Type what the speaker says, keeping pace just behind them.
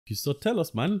you. So tell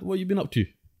us, man, what you been up to?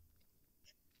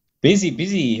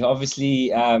 Busy.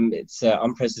 Obviously, it's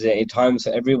unprecedented times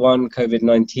for everyone.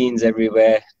 COVID-19's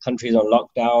everywhere. Countries on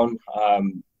lockdown.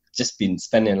 Just been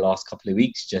spending the last couple of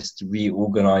weeks just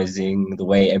reorganizing the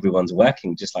way everyone's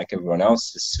working, just like everyone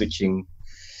else, just switching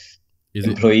Is it?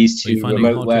 employees Are you to finding it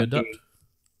remote hard to working. adapt?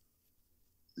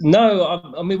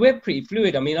 No, I mean, we're pretty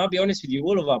fluid. I mean, I'll be honest with you,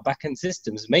 all of our backend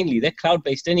systems, mainly they're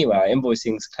cloud-based anyway. Our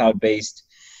invoicing's cloud-based.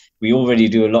 We already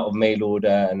do a lot of mail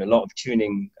order and a lot of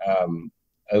tuning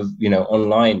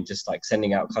online, just like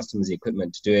sending out customers the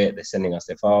equipment to do it. They're sending us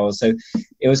their files. So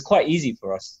it was quite easy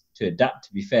for us to adapt,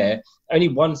 to be fair. Only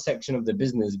one section of the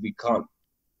business we can't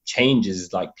change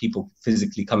is like people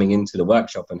physically coming into the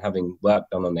workshop and having work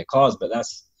done on their cars, but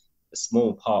that's a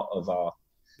small part of our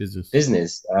Business.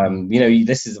 business.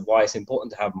 This is why it's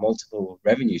important to have multiple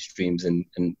revenue streams and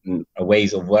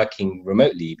ways of working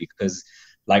remotely, because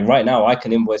like right now I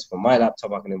can invoice from my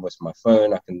laptop, I can invoice from my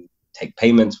phone, I can take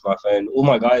payments from my phone. All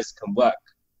my guys can work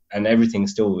and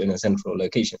everything's still in a central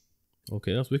location.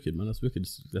 Okay, that's wicked, man. That's wicked.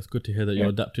 That's good to hear that you're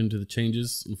adapting to the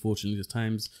changes. Unfortunately, there's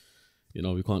times,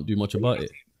 we can't do much about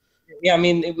it. Yeah, I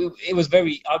mean, it was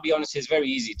very, I'll be honest, it's very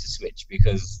easy to switch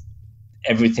because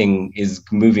everything is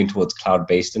moving towards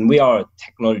cloud-based, and we are a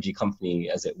technology company,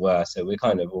 as it were. So we're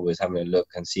kind of always having a look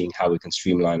and seeing how we can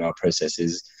streamline our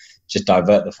processes, just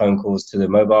divert the phone calls to the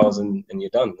mobiles and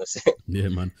you're done. That's it. Yeah,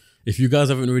 man. If you guys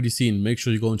haven't already seen, make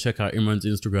sure you go and check out Imran's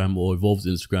Instagram or Evolve's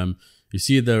Instagram. You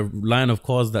see the line of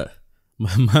cars that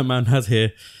my man has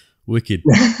here. Wicked.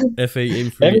 FA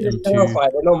M3, Let me just M2. clarify,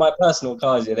 they're not my personal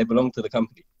cars, yeah, they belong to the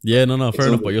company. Yeah, no, fair It's all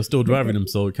enough, good. but you're still driving them,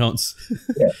 so it counts.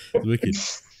 Yeah. Wicked.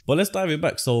 But let's dive it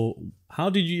back. So how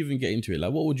did you even get into it?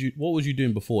 Like, what was you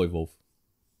doing before Evolve?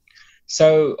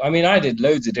 So, I mean, I did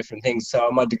loads of different things. So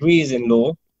my degree is in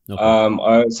law. Okay.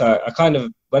 I kind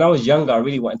of, when I was younger, I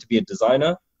really wanted to be a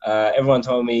designer. Everyone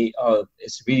told me, oh,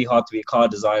 it's really hard to be a car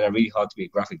designer, really hard to be a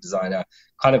graphic designer.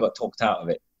 Kind of got talked out of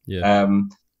it. Yeah.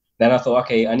 Then I thought,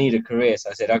 okay, I need a career. So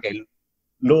I said, okay,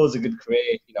 law is a good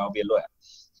career. I'll be a lawyer.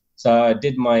 So I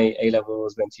did my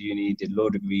A-levels, went to uni, did law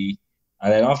degree.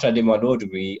 And then after I did my law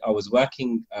degree, I was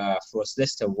working for a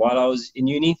solicitor while I was in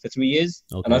uni for 3 years.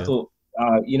 Okay. And I thought,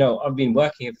 I've been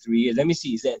working here for 3 years. Let me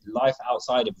see, is there life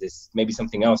outside of this? Maybe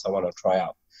something else I want to try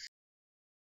out.